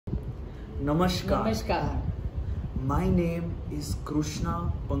Namaskar. Namaskar. My name is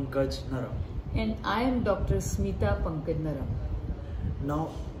Krishna Pankaj Naram. And I am Dr. Smita Pankaj Naram. Now,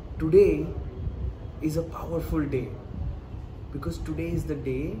 today is a powerful day because today is the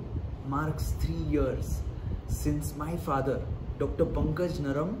day marks 3 years since my father, Dr. Pankaj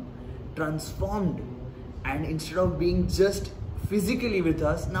Naram, transformed, and instead of being just physically with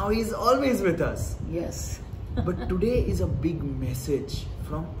us, now he is always with us. Yes. But today is a big message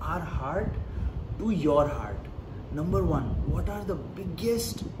from our heart to your heart. Number one, what are the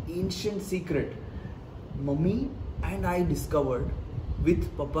biggest ancient secret Mummy and I discovered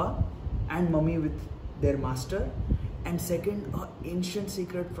with Papa and Mummy with their master? And second, an ancient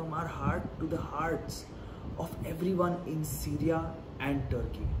secret from our heart to the hearts of everyone in Syria and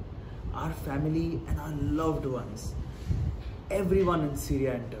Turkey. Our family and our loved ones. Everyone in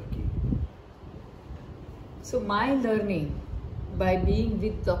Syria and Turkey. So my learning by being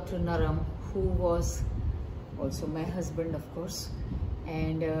with Dr. Naram, who was also my husband, of course,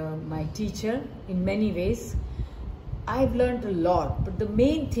 and my teacher in many ways, I've learned a lot. But the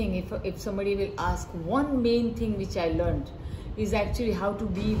main thing, if somebody will ask, one main thing which I learned is actually how to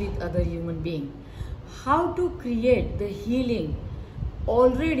be with other human beings. How to create the healing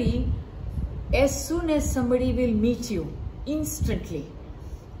already as soon as somebody will meet you, instantly.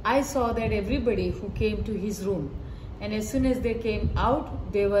 I saw that everybody who came to his room, and as soon as they came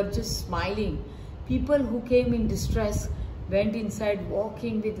out, they were just smiling. People who came in distress went inside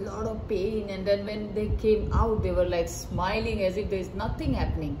walking with a lot of pain, and then when they came out, they were like smiling as if there is nothing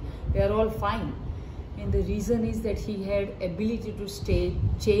happening. They are all fine. And the reason is that he had ability to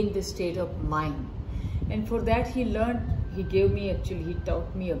change the state of mind. And for that he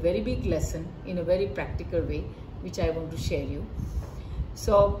taught me a very big lesson in a very practical way, which I want to share you.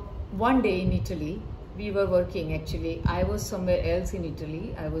 So one day in Italy, we were working, actually I was somewhere else in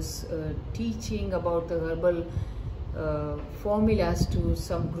Italy. I was teaching about the herbal formulas to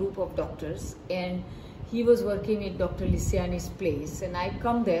some group of doctors, and he was working at Dr. Lisiani's place, and I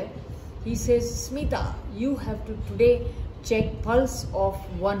come there. He says, Smita, you have to today check pulse of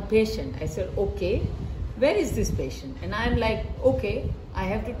one patient. I said, okay, where is this patient? And I'm like, okay, I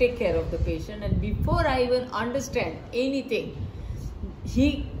have to take care of the patient. And before I even understand anything,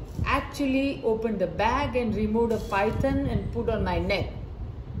 he actually opened the bag and removed a python and put on my neck.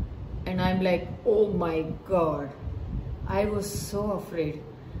 And I'm like, oh my God. I was so afraid,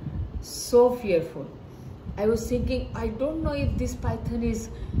 so fearful. I was thinking, I don't know if this python is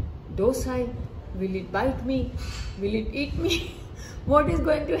docile. Will it bite me? Will it eat me? What is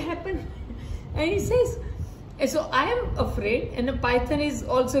going to happen? And he says, so I am afraid, and the python is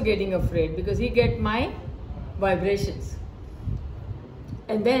also getting afraid because he gets my vibrations.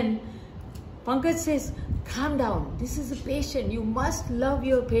 And then Pankaj says, calm down. This is a patient. You must love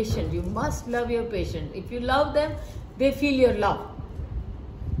your patient. You must love your patient. If you love them, they feel your love.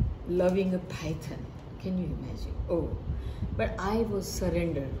 Loving a python. Can you imagine? Oh, but I was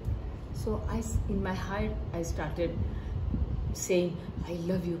surrendered. So in my heart, I started saying, I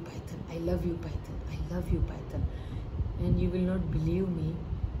love you, python. I love you, python. I love you, python. And you will not believe me.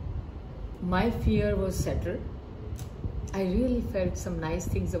 My fear was settled. I really felt some nice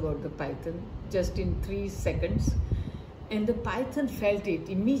things about the python just in 3 seconds. And the python felt it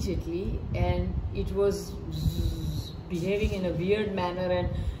immediately, and it was behaving in a weird manner and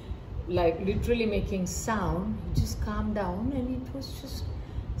like literally making sound. It just calmed down, and it was just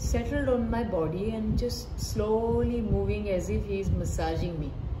settled on my body and just slowly moving as if he is massaging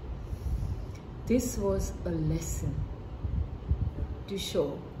me. This was a lesson to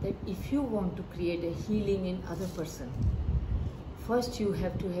show that if you want to create a healing in other person, first you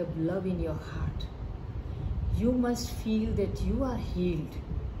have to have love in your heart. You must feel that you are healed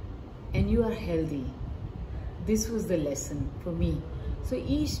and you are healthy. This was the lesson for me. So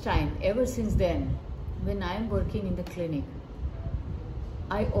each time, ever since then, when I am working in the clinic,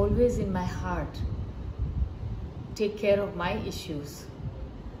 I always in my heart take care of my issues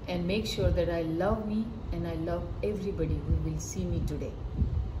and make sure that I love me and I love everybody who will see me today.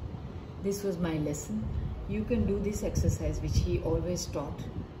 This was my lesson. You can do this exercise which he always taught.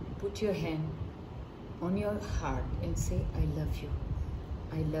 Put your hand on your heart and say, I love you,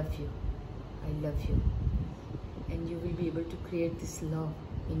 I love you, I love you. And you will be able to create this love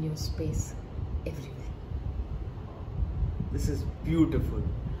in your space everywhere. This is beautiful.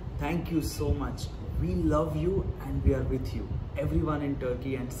 Thank you so much. We love you and we are with you. Everyone in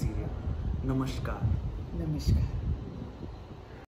Turkey and Syria. Namaskar. Namaskar.